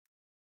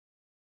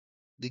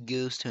The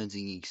ghost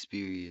hunting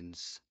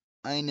experience.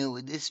 I know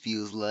what this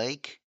feels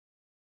like.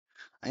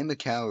 I'm a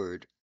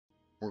coward.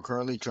 We're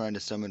currently trying to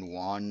summon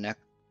Juan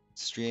next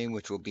stream,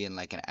 which will be in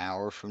like an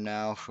hour from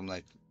now, from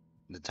like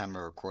the time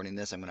of recording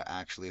this. I'm gonna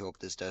actually hope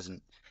this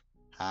doesn't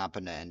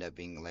happen to end up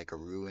being like a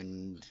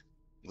ruined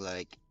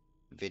like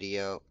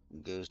video.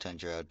 Ghost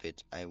hunter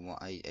outfit. I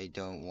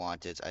don't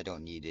want it. I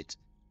don't need it.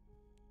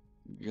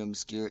 Jump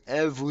scare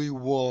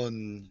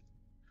everyone.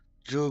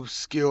 Jump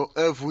scare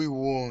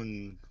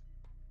everyone.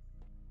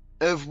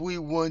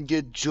 Everyone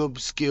get jump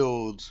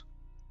scared.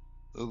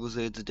 Local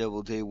say it's a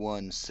double day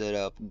one. Set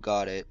up.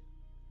 Got it.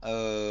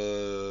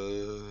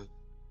 How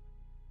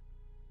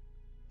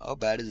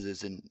bad is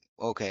this? And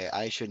okay,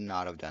 I should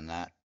not have done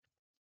that.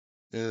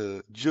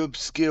 Jump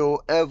scare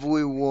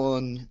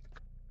everyone.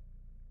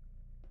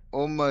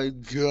 Oh my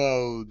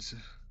god.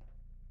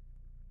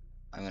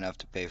 I'm gonna have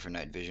to pay for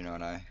night vision,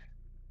 aren't I?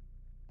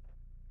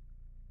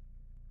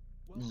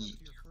 Welcome to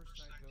your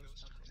first night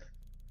ghost hunting.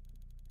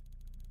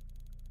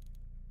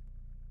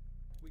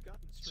 We got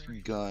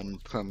strange Gun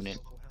reports from this permanent.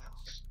 local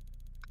house.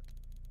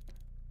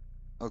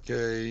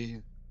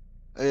 Okay.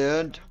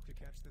 And Trying to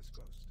catch this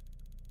ghost.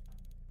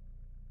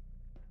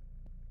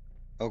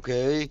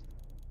 okay.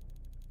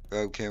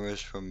 Grab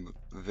cameras from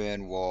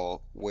van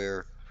wall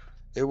where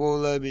it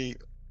won't let me.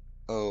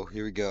 Oh,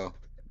 here we go.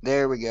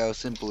 There we go.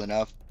 Simple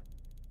enough.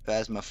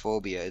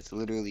 Phasmophobia. It's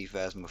literally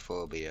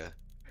phasmophobia.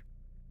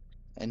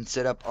 And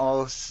set up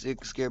all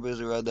 6 cameras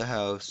around the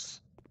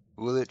house.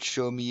 Will it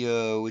show me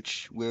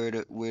where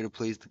to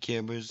place the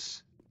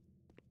cameras?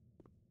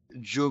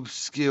 Jump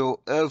scare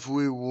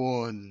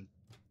everyone.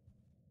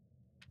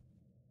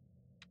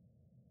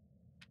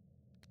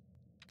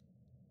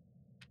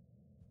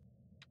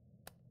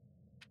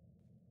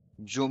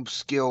 Jump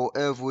scare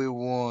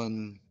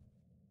everyone.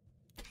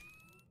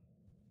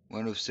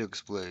 1 of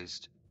 6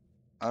 placed.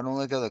 I don't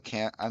like how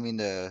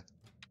the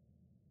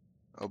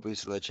open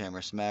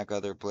sledgehammer smack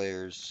other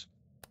players.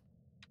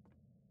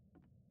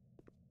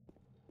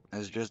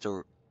 It's just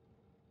a.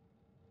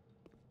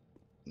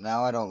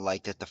 Now I don't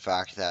like the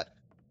fact that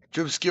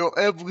jump scare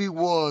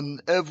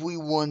everyone.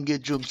 Everyone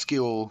get jump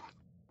scare.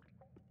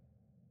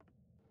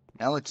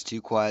 Now it's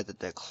too quiet that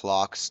the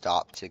clock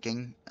stopped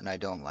ticking, and I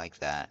don't like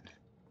that.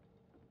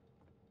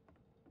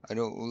 I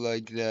don't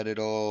like that at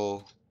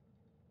all.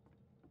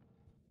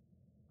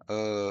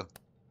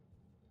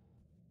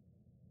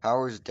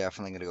 Power's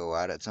definitely gonna go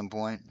out at some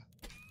point.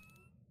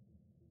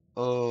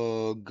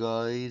 Oh,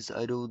 guys,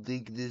 I don't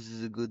think this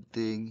is a good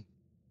thing.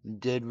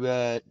 Dead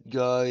rat,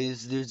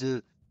 guys, there's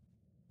a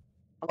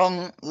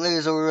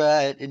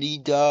rat, and he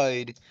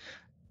died.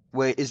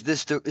 Wait, is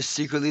this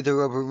secretly the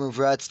rubber room of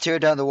rats? Tear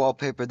down the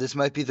wallpaper. This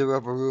might be the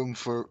rubber room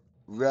for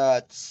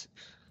rats.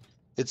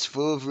 It's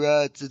full of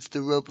rats. It's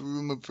the rubber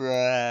room of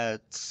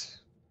rats.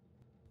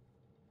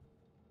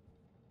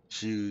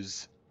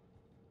 Shoes.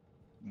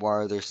 Why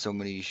are there so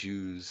many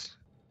shoes?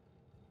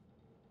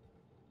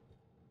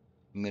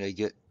 I'm gonna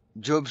get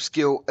jump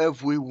scare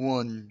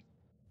everyone.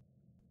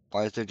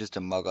 Why is there just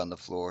a mug on the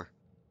floor?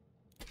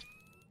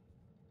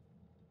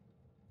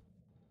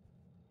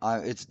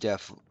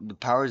 The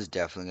power is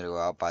definitely gonna go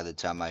out by the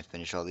time I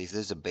finish all these.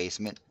 There's a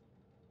basement.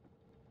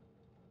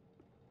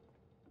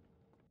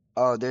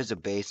 Oh, there's a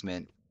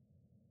basement.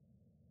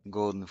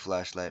 Golden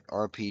flashlight.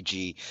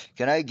 RPG.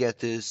 Can I get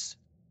this?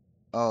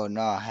 Oh,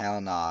 nah,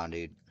 hell nah,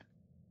 dude.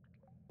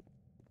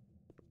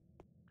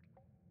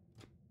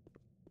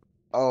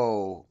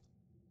 Oh.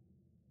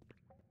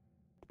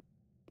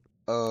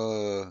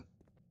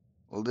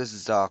 Well, this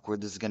is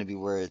awkward. This is gonna be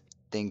where a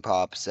thing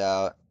pops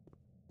out.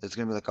 There's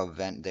gonna be like a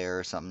vent there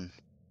or something.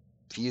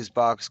 Fuse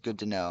box, good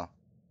to know.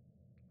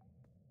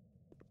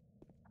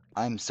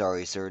 I'm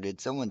sorry, sir.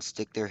 Did someone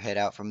stick their head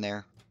out from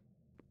there?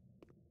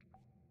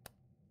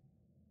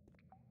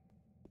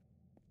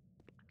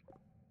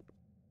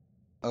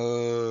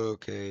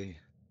 Okay.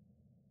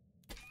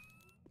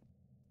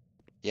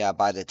 Yeah,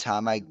 by the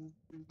time I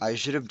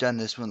should have done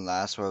this one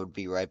last, where I would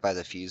be right by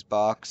the fuse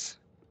box.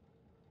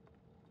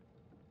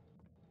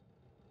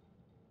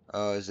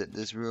 Oh, is it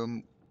this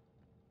room?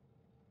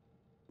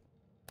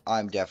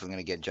 I'm definitely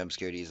gonna get jump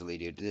scared easily,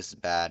 dude. This is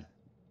bad.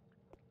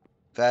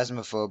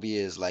 Phasmophobia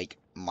is like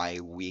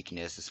my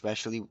weakness,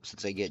 especially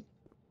since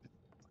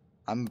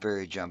I'm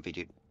very jumpy,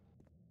 dude.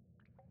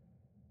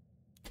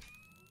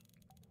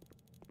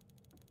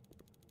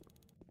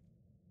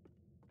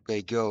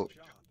 Okay, go. Good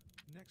job.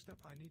 Next up,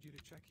 I need you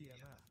to check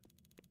EMF.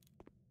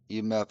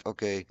 EMF,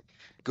 okay.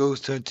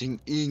 Ghost Hunting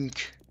Inc.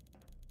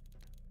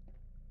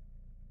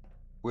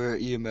 Where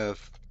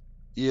EMF?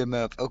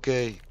 EMF,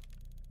 okay.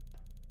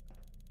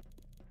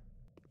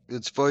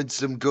 Let's find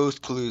some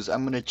ghost clues.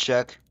 I'm gonna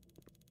check.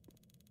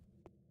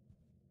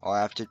 I'll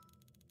have to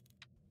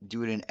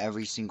do it in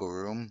every single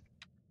room.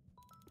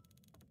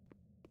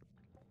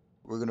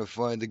 We're gonna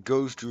find the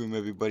ghost room,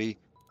 everybody.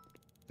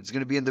 It's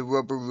gonna be in the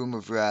rubber room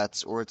of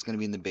rats, or it's gonna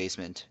be in the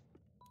basement.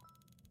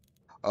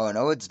 Oh,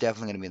 no, it's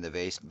definitely gonna be in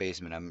the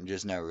basement. I'm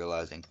just now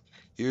realizing.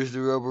 Here's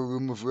the rubber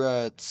room of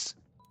rats.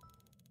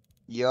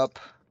 Yup.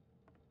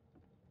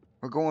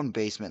 We're going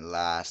basement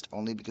last,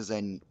 only because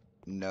I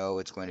know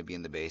it's going to be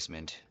in the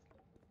basement.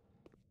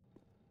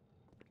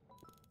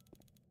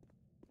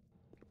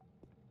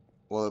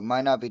 Well, it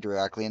might not be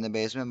directly in the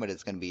basement, but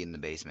it's going to be in the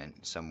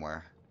basement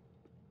somewhere.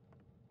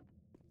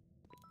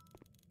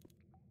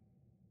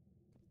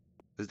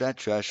 Is that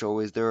trash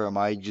always there, or am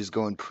I just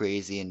going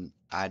crazy and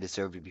I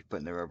deserve to be put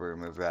in the rubber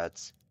room of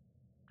rats?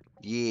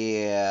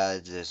 Yeah,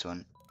 it's this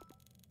one.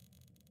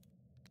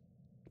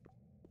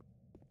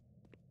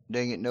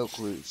 Dang it, no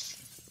clues.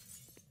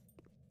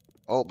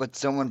 Oh, but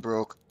someone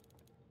broke.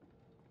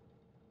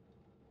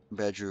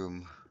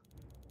 Bedroom.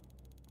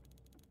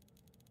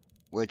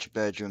 Which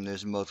bedroom?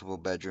 There's multiple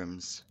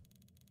bedrooms.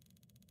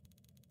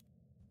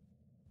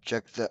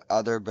 Check the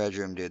other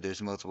bedroom, dude.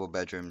 There's multiple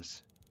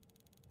bedrooms.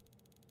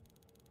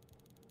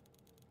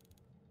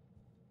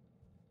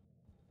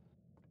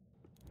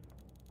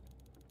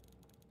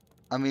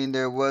 I mean,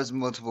 there was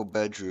multiple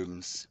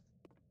bedrooms.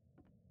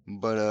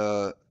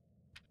 But,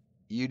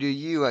 you do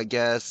you, I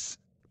guess.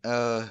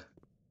 Uh,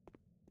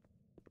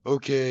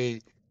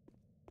 okay.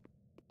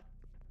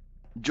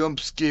 Jump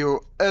scare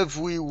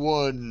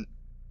everyone.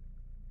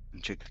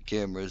 Check the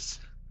cameras.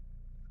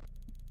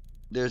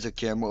 There's a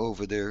camera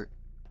over there.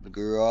 The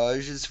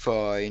garage is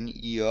fine.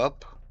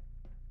 Yup.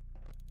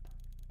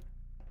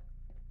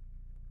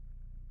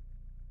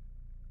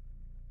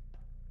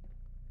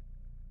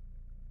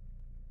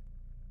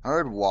 I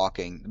heard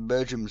walking. The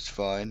bedroom's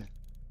fine.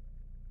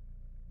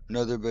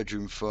 Another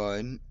bedroom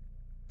fine.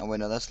 Oh wait,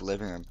 no, that's the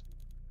living room.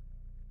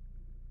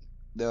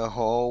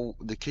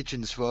 The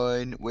kitchen's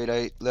fine. Wait,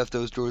 I left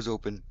those doors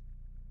open.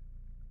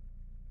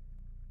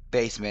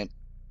 Basement.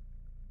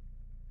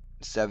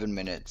 7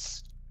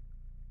 minutes.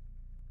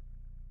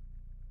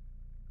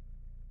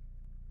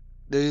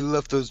 They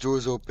left those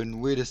doors open.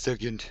 Wait a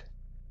second.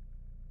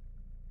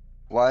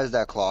 Why is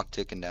that clock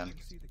ticking I down? can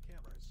see the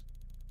cameras.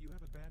 You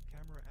have a bad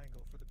camera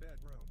angle for the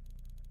bedroom.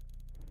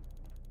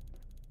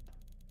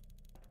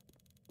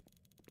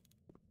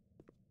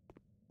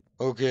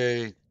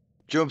 Okay.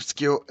 Jump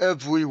scare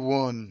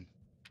everyone.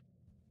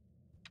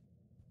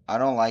 I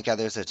don't like how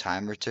there's a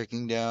timer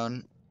ticking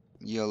down.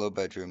 Yellow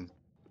bedroom.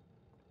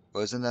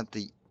 Wasn't that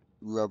the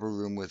rubber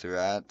room with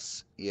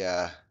rats?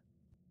 Yeah.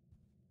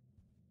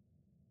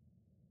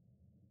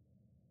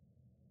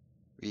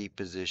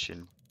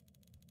 Reposition.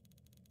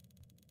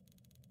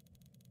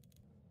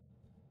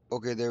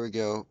 Okay, there we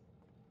go.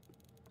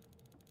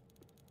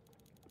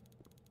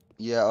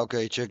 Yeah,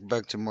 okay, check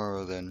back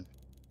tomorrow then.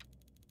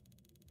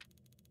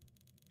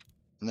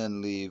 And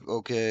then leave.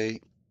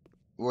 Okay.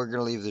 We're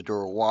gonna leave the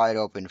door wide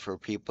open for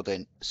people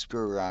to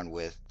screw around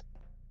with.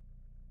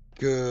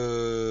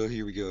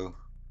 Here we go.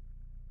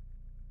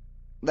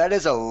 That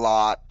is a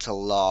lot to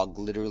log.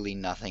 Literally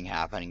nothing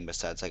happening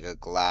besides like a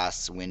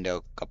glass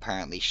window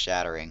apparently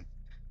shattering.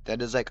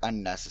 That is like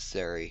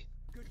unnecessary.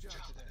 Good job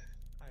today.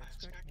 I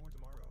expect more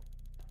tomorrow.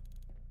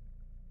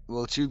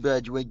 Well, too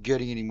bad you ain't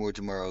getting any more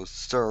tomorrow,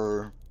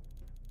 sir.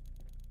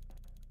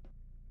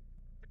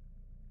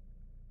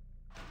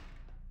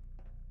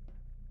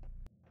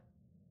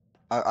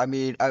 I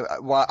mean,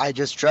 well, I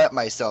just trapped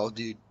myself,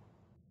 dude.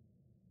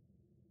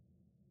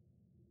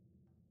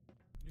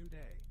 New day.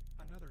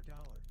 Another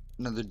dollar.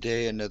 Another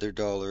day, another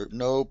dollar.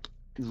 Nope.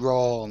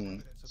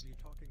 Wrong. Evidence of you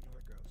talking to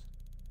a ghost.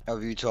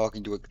 Of you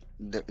talking to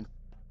a...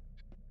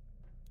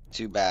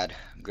 Too bad.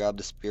 Grab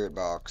the spirit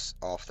box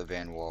off the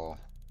van wall.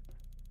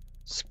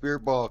 Spirit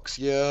box,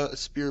 yeah, a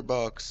spirit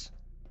box.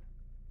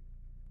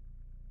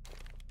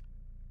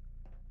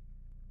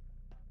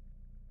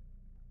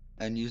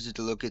 And use it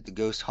to look at the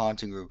ghost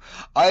haunting room.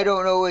 I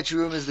don't know which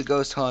room is the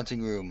ghost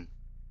haunting room.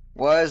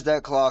 Why is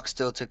that clock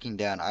still ticking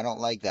down? I don't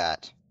like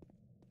that.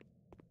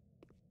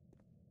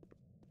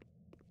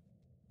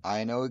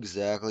 I know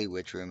exactly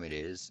which room it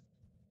is.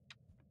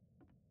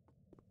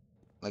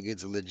 Like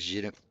it's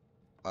legit.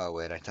 Oh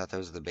wait, I thought that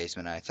was the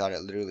basement. I thought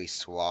it literally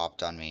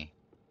swapped on me.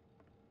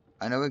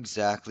 I know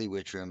exactly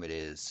which room it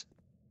is.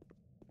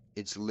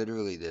 It's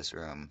literally this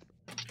room.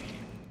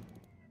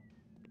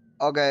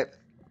 Okay.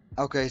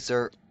 Okay,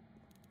 sir.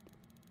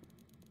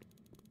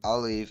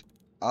 I'll leave.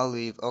 I'll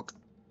leave. Okay.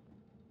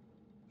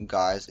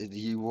 Guys,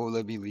 he won't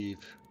let me leave.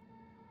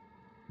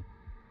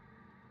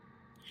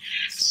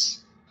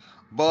 Yes.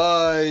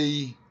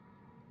 Bye.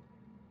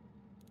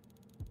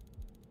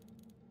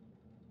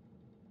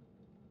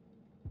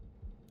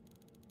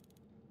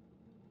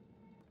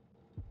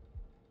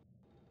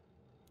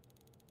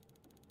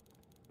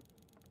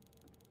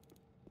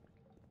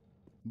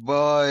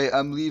 Bye.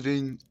 I'm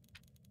leaving.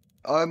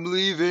 I'm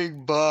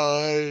leaving.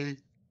 Bye.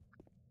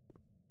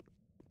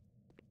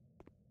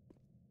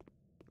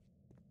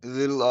 A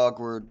little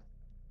awkward.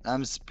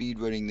 I'm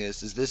speedrunning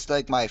this. Is this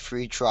like my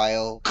free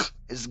trial?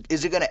 Is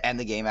it gonna end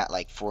the game at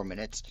like 4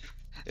 minutes?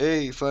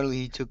 Hey, finally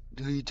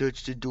he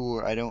touched the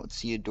door. I don't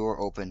see a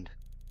door opened.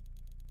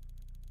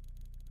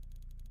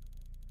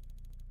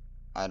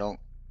 I don't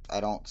I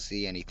don't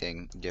see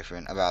anything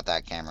different about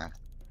that camera.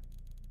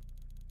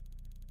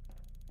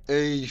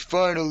 Hey,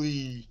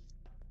 finally.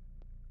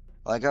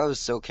 Like I was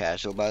so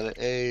casual about it.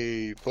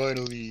 Hey,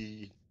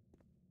 finally.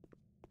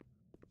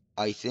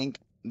 I think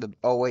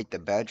oh wait, the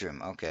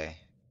bedroom. Okay.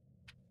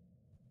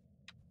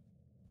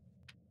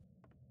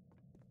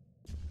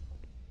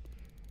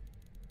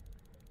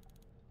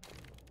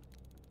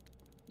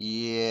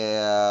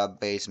 Yeah,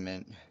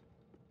 basement.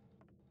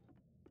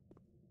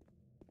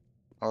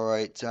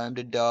 Alright, time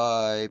to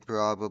die,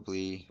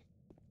 probably.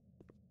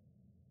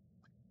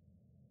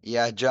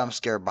 Yeah, jump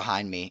scare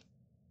behind me.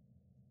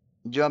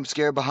 Jump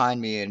scare behind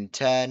me in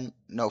 10,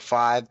 no,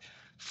 5,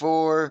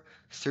 4,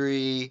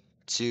 3,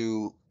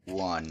 2,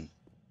 1.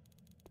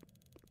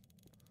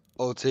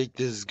 I'll take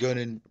this gun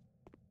and...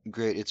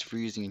 Great, it's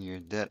freezing in here.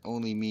 That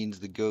only means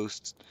the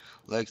ghost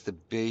likes the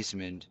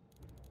basement.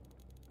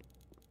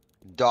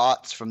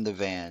 Dots from the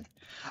van.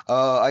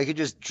 I could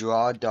just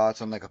draw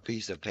dots on like a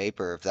piece of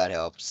paper if that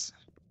helps.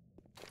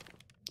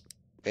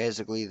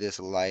 Basically, this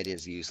light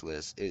is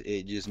useless.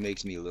 It just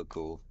makes me look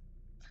cool.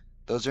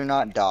 Those are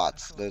not That's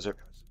dots. all Those it are...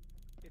 was.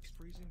 It's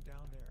freezing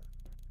down there.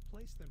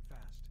 Place them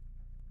fast.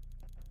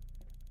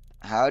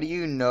 How do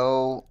you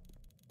know...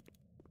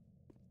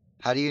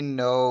 How do you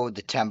know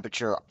the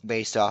temperature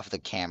based off the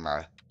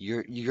camera?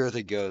 You're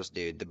the ghost,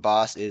 dude. The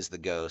boss is the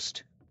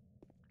ghost.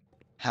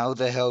 How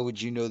the hell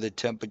would you know the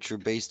temperature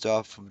based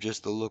off of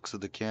just the looks of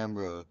the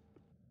camera?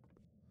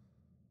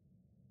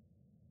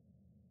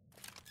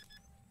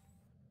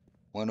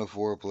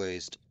 104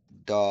 placed.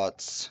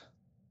 Dots.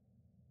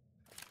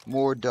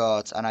 More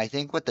dots. And I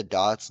think what the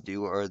dots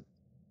do are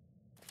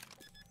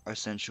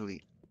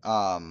essentially,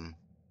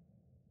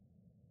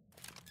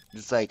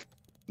 just like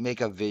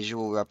make a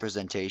visual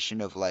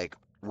representation of like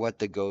what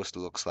the ghost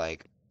looks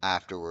like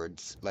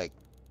afterwards. Like,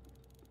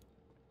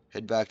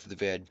 head back to the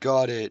bed.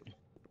 Got it.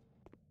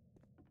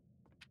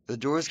 The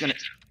door's gonna...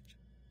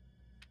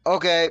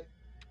 Okay,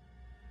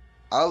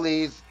 I'll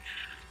leave.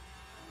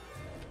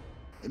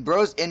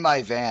 Bro's in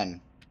my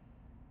van.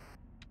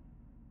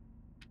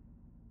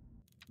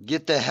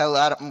 Get the hell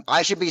out of...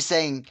 I should be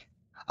saying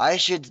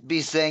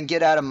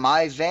get out of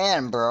my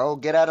van, bro.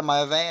 Get out of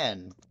my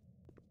van.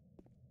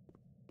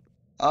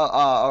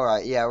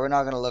 Alright, yeah, we're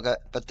not gonna look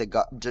at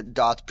the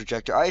dots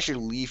projector. I should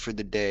leave for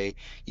the day.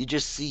 You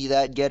just see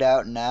that, get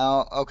out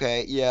now.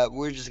 Okay, yeah,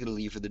 we're just gonna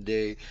leave for the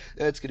day.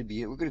 That's gonna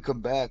be it. We're gonna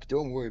come back.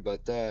 Don't worry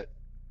about that.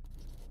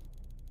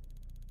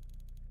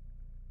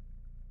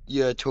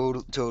 Yeah,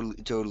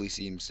 totally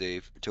seems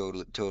safe.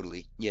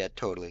 Totally. Yeah,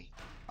 totally.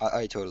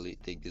 I totally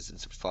think this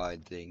is a fine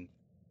thing.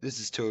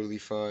 This is totally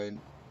fine.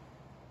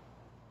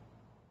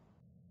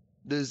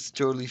 This is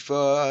totally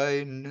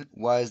fine.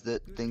 Why is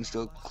that Good thing job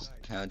still last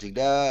night. counting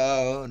Your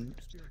down?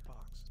 spirit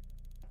box.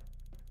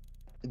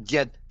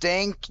 You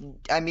think?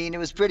 I mean, it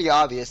was pretty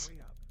obvious. Way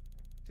up.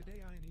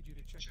 Today I need you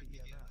to check the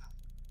EMF.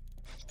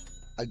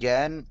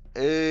 Again?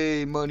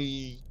 Hey,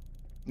 money.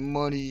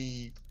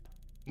 Money.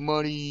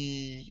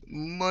 Money.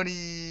 Money.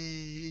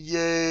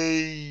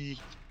 Yay.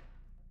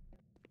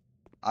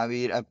 I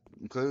mean, I'm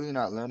clearly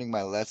not learning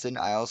my lesson.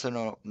 I also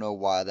don't know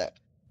why that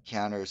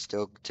counter is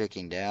still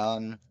ticking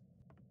down.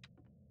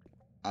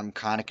 I'm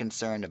kind of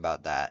concerned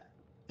about that.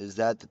 Is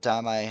that the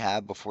time I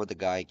have before the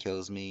guy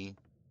kills me?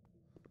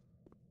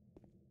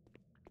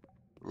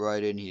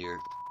 Right in here.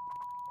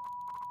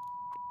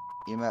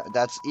 EMF,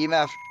 that's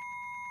EMF.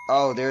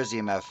 Oh, there's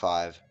EMF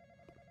 5.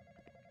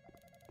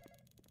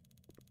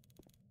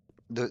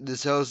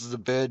 This house is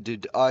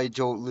abandoned. I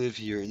don't live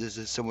here. This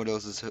is someone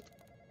else's.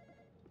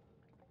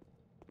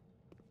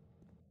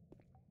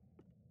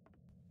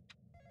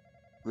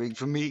 Ring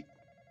for me.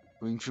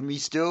 Ring for me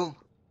still.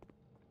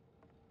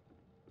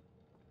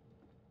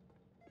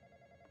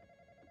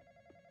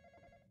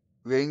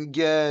 Ring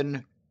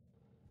again.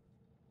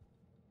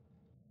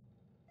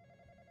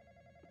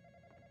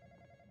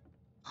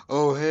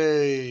 Oh,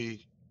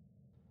 hey.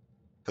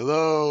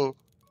 Hello.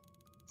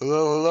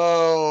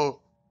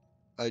 Hello.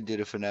 I did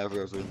a FNAF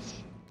reference.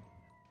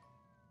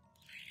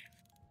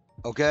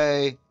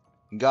 Okay.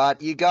 You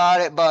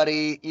got it,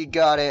 buddy. You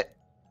got it.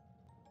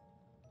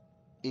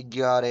 You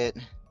got it.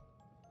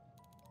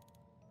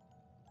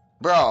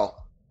 Bro,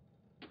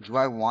 do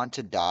I want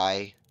to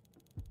die?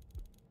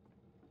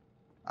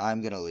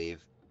 I'm gonna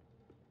leave.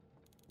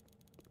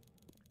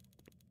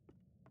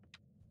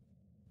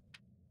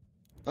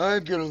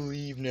 I'm gonna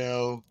leave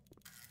now.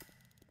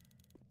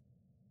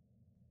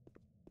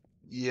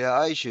 Yeah,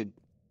 I should.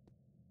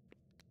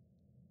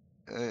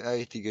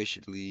 I think I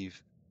should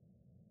leave.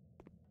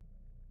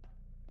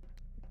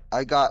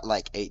 I got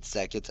like 8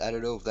 seconds. I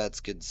don't know if that's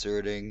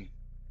concerning.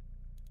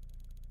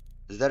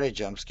 Is that a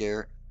jump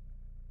scare?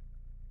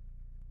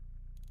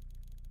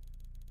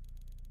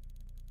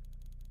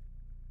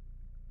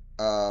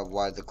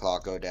 Why'd the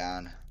clock go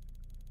down?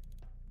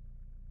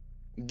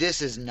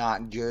 This is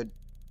not good.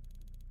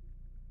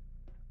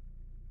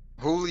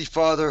 Holy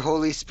Father,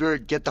 Holy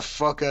Spirit, get the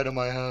fuck out of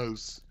my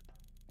house.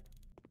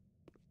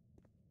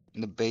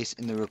 In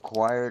the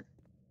required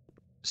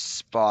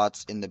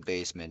spots in the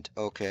basement.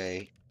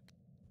 Okay.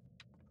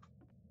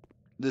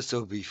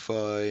 This'll be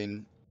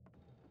fine.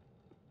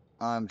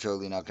 I'm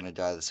totally not gonna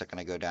die the second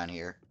I go down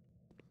here.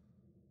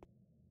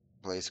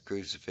 Place a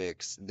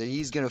crucifix.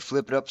 He's gonna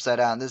flip it upside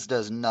down. This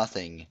does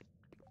nothing.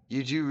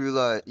 You do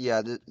realize,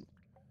 yeah,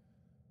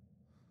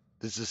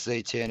 this is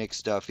satanic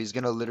stuff. He's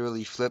gonna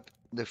literally flip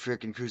the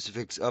frickin'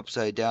 crucifix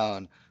upside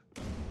down.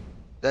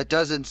 That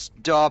doesn't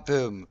stop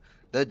him.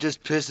 That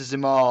just pisses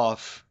him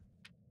off.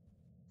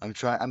 I'm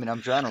trying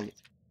to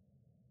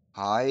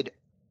hide.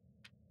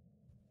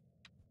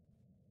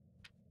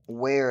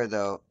 Where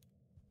though?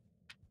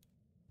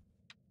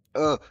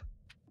 Ugh.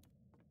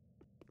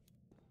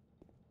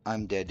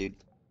 I'm dead, dude.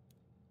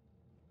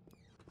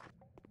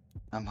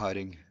 I'm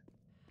hiding.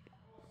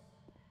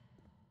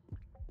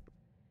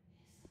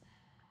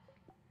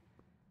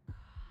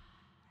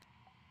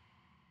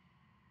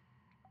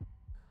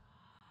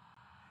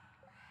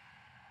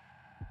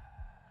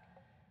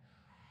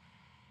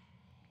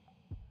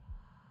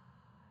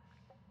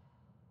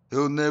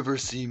 He'll never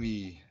see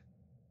me.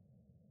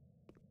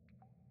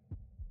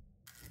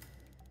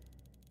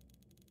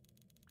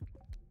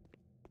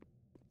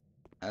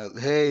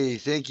 Hey,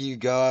 thank you,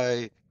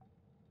 guy.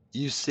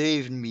 You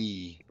saved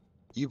me.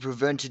 You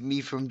prevented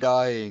me from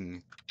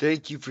dying.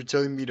 Thank you for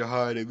telling me to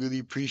hide. I really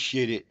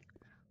appreciate it,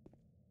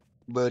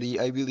 buddy.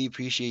 I really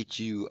appreciate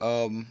you.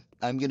 I'm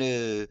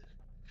gonna,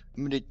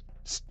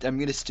 I'm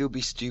gonna still be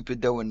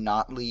stupid though and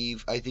not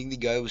leave. I think the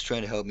guy was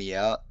trying to help me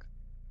out.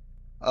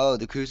 Oh,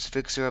 the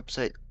crucifix are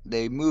upside.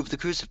 They moved the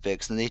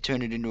crucifix and they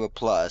turned it into a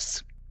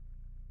plus.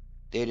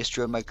 They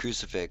destroyed my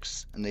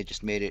crucifix and they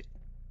just made it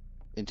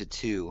into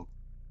two.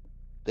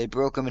 They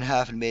broke them in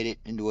half and made it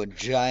into a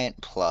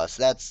giant plus.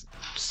 That's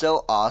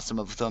so awesome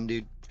of them,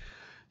 dude.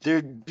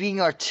 They're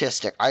being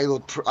artistic. I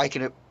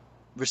can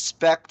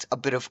respect a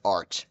bit of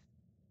art.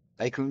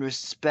 I can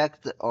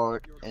respect the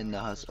art Your and the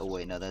guide hustle. says Oh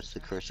wait, no, something that's the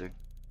is cursor.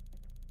 happening.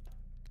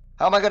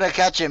 How am I gonna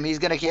catch him? He's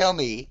gonna kill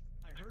me.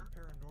 I heard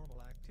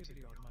paranormal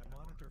activity on my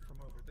monitor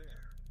from over there.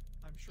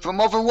 I'm sure From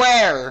it over was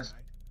where? right?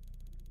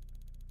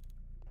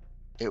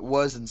 It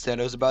was insane.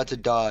 I was about to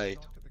die.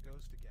 Talk to the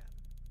ghost again.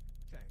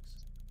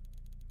 Thanks.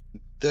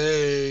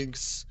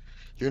 Thanks.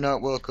 You're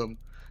not welcome.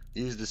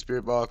 Use the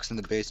spirit box in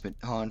the basement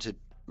haunted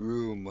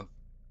room.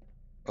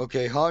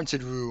 Okay,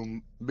 haunted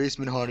room.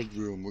 Basement haunted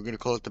room. We're gonna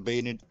call it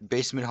the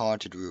basement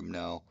haunted room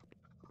now.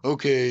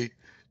 Okay.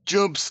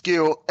 Jump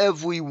scare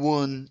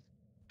everyone.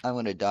 I'm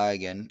gonna die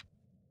again.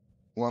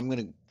 Or I'm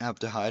gonna have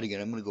to hide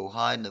again. I'm gonna go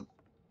hide in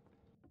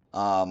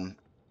the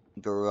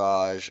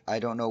garage. I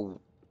don't know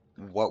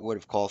what would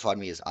have qualified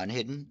me as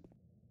unhidden.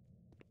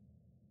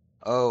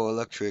 Oh,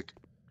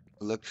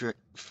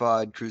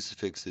 electrified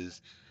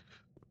crucifixes.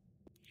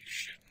 You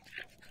shouldn't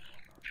have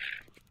gone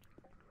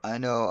back. I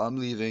know, I'm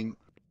leaving.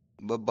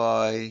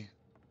 Bye-bye.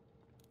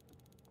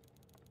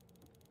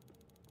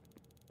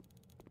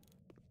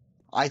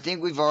 I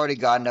think we've already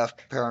got enough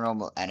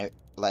paranormal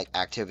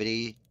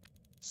activity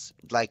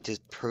like to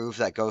prove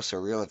that ghosts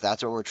are real if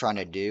that's what we're trying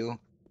to do.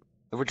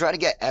 If we're trying to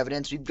get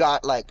evidence, we've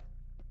got like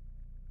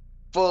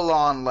full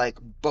on like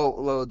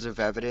boatloads of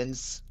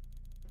evidence.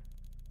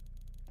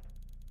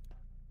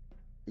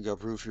 We got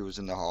proof he was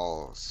in the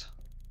halls.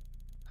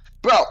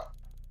 Bro!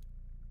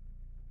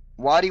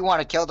 Why do you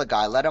want to kill the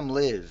guy? Let him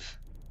live.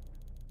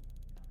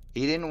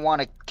 He didn't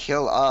want to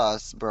kill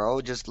us,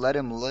 bro. Just let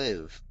him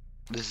live.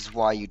 This is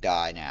why you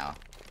die now.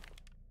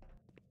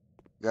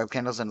 Grab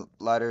candles and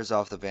lighters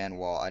off the van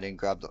wall. I didn't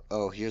grab the...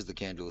 Oh, here's the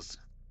candles.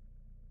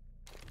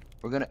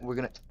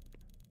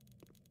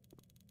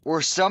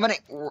 We're summoning...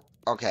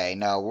 Okay,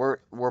 no,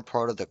 we're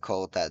part of the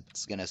cult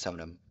that's gonna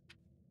summon him.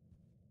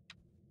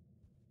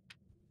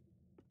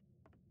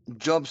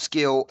 Jump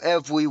skill,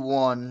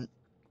 everyone.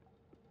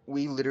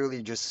 We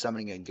literally just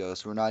summoning a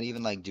ghost. We're not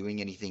even like doing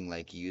anything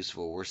like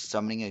useful. We're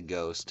summoning a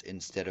ghost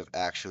instead of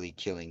actually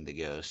killing the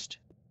ghost.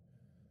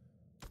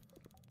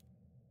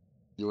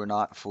 You are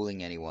not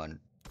fooling anyone.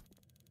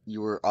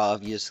 You are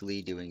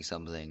obviously doing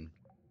something.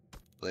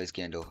 Blaze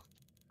candle.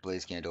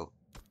 Blaze candle.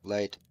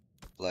 Light.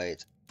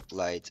 Light.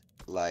 Light.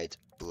 Light.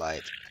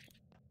 Light.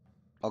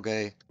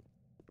 Okay.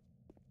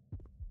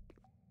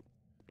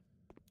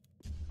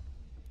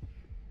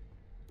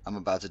 I'm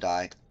about to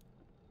die.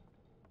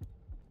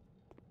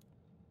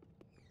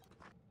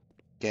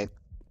 Okay.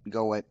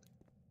 Go away.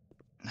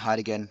 Hide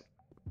again.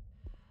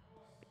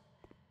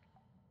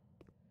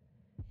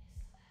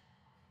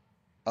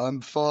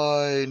 I'm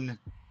fine.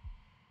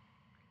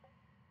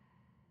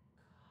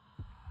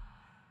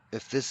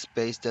 If this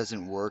space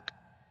doesn't work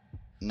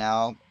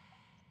now,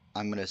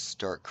 I'm gonna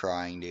start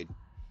crying, dude.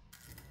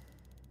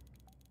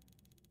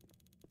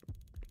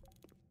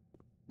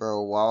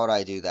 Bro, why would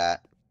I do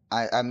that?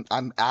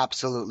 I'm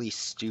absolutely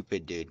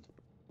stupid, dude.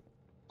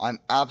 I'm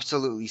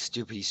absolutely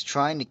stupid. He's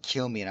trying to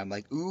kill me, and I'm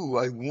like, ooh,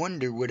 I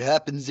wonder what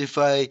happens if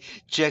I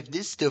check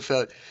this stuff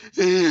out.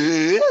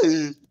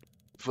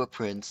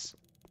 Footprints.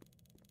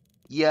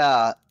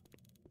 Yeah,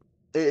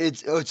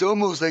 it's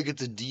almost like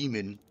it's a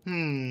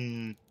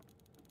demon.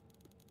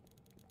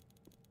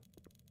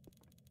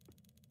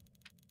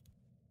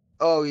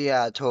 Oh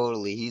yeah,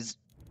 totally.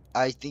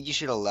 I think you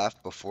should have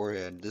left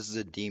beforehand. This is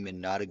a demon,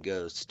 not a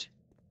ghost.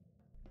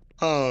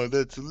 Oh,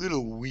 that's a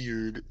little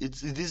weird.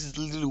 This is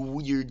a little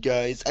weird,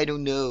 guys. I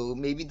don't know.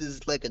 Maybe this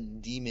is like a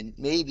demon.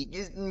 Maybe,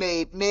 just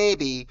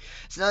maybe.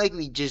 It's not like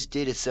we just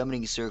did a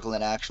summoning circle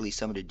and actually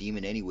summoned a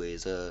demon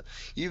anyways.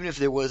 Even if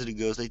there wasn't a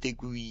ghost, I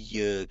think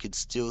we could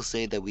still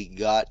say that we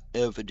got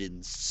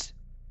evidence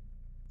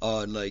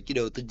on, like, you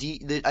know,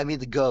 I mean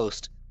the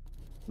ghost.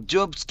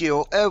 Jump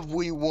scare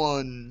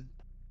everyone.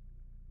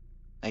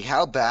 Like,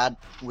 how bad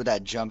would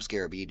that jump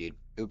scare be, dude?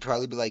 It would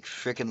probably be like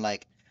freaking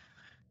like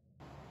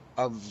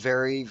a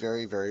very,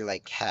 very, very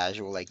like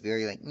casual, like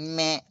very like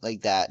meh,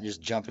 like that,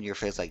 just jump in your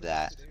face like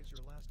that. Today's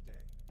your last day.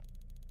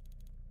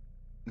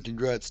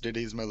 Congrats,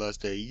 today's my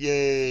last day. We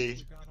Yay!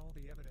 got all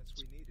the evidence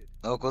we needed.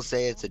 Locals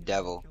say it's a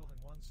devil. Kill him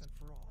once and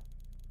for all.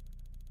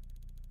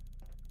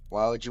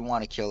 Why would you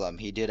want to kill him?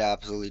 He did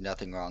absolutely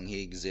nothing wrong.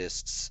 He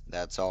exists.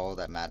 That's all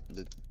that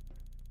matters.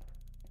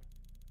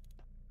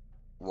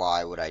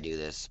 Why would I do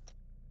this?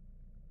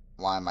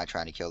 Why am I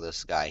trying to kill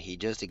this guy? He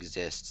just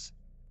exists.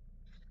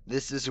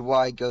 This is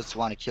why ghosts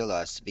want to kill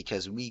us,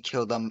 because we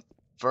killed them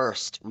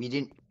first. They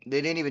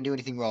didn't even do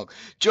anything wrong.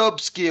 Jump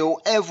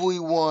skill,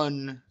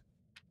 everyone!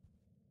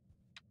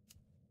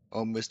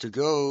 Oh, Mr.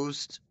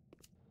 Ghost.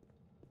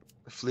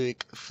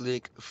 Flick,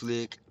 flick,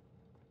 flick.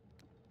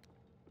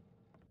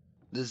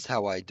 This is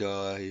how I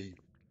die.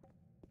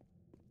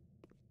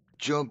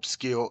 Jump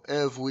skill,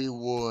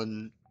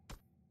 everyone.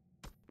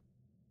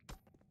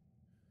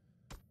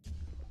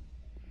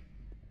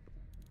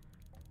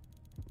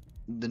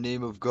 In the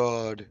name of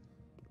God,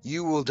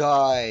 you will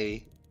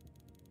die.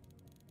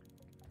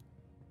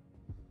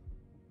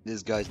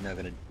 This guy's not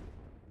gonna.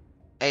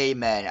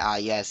 Amen. Ah,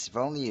 yes. If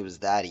only it was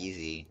that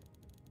easy.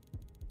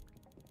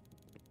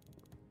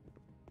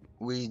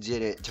 We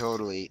did it.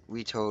 Totally.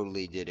 We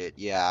totally did it.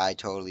 Yeah, I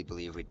totally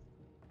believe we.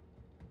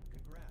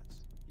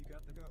 Congrats. You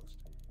got the ghost.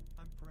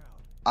 I'm proud.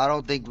 I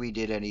don't think we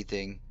did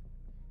anything.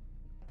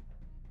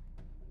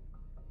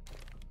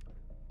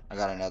 I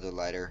got another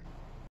lighter.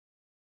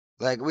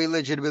 Like, we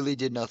legitimately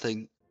did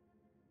nothing.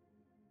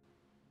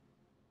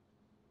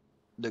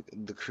 The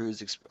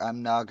cruise.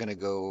 I'm not gonna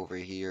go over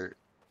here.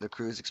 The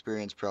cruise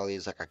experience probably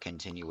is like a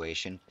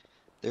continuation.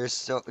 There's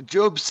so.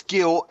 Jump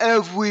skill,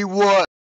 everyone!